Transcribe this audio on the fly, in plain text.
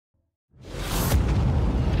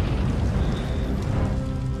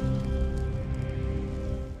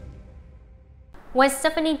When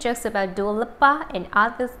Stefani jokes about Dua Lipa and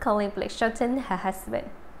others calling Blake Shelton her husband.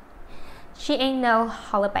 She ain't no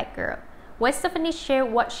hollaback girl. When Stefani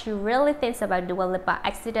shared what she really thinks about Dua Lipa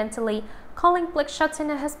accidentally calling Blake Shelton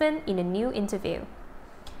her husband in a new interview.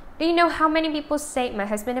 Do you know how many people say my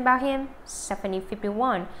husband about him? Stefani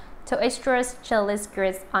 51 told Extra's Jealous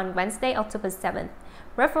Girls on Wednesday, October 7th,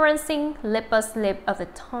 referencing Lipa's slip of the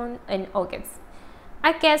tongue in August.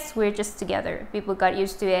 I guess we're just together. People got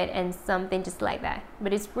used to it and something just like that.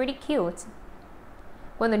 But it's pretty cute.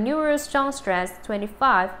 When the New songstress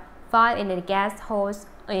 25 filed in a guest host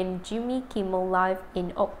in Jimmy Kimmel Live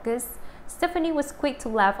in August, Stefani was quick to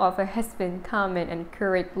laugh off her husband's comment and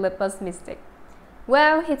correct Lipa's mistake.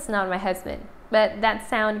 Well, he's not my husband, but that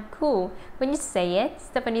sounded cool when you say it,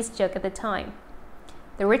 Stefani's joke at the time.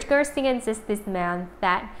 The rich girl singer insists this month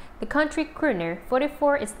that the country crooner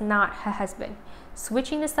 44 is not her husband,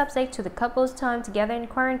 switching the subject to the couple's time together in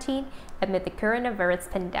quarantine amid the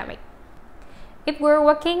coronavirus pandemic. If we're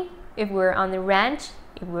working, if we're on the ranch,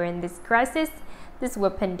 if we're in this crisis, this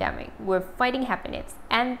world pandemic, we're fighting happiness,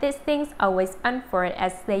 and these things always unfold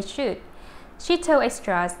as they should, she told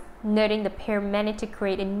Extras, noting the pair managed to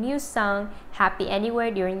create a new song, Happy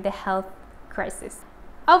Anywhere, during the health crisis.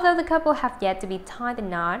 Although the couple have yet to be tied the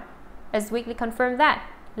knot, as Weekly confirmed that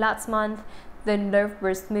last month, the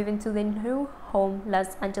Lovebirds moved into their new home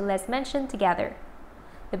Los Angeles mansion together.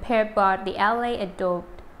 The pair bought the LA Adobe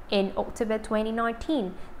in October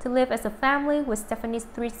 2019 to live as a family with Stefani's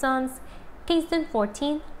 3 sons, Kingston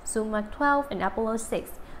 14, Zuma 12, and Apollo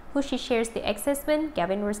 6, who she shares the ex-husband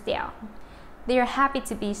Gavin Rossdale. They are happy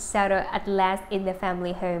to be settled at last in their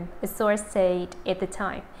family home, a source said at the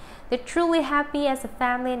time. They're truly happy as a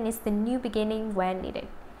family and it's the new beginning when needed.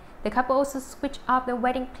 The couple also switched up their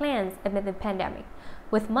wedding plans amid the pandemic,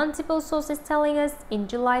 with multiple sources telling us in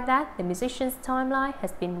July that the musician's timeline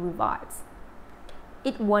has been revised.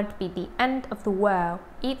 It won't be the end of the world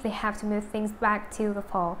if they have to move things back till the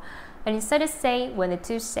fall, and instead of say when the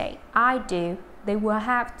two say, I do, they will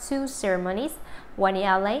have 2 ceremonies, one in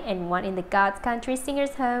LA and one in the God's Country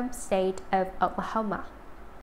Singers' Home state of Oklahoma.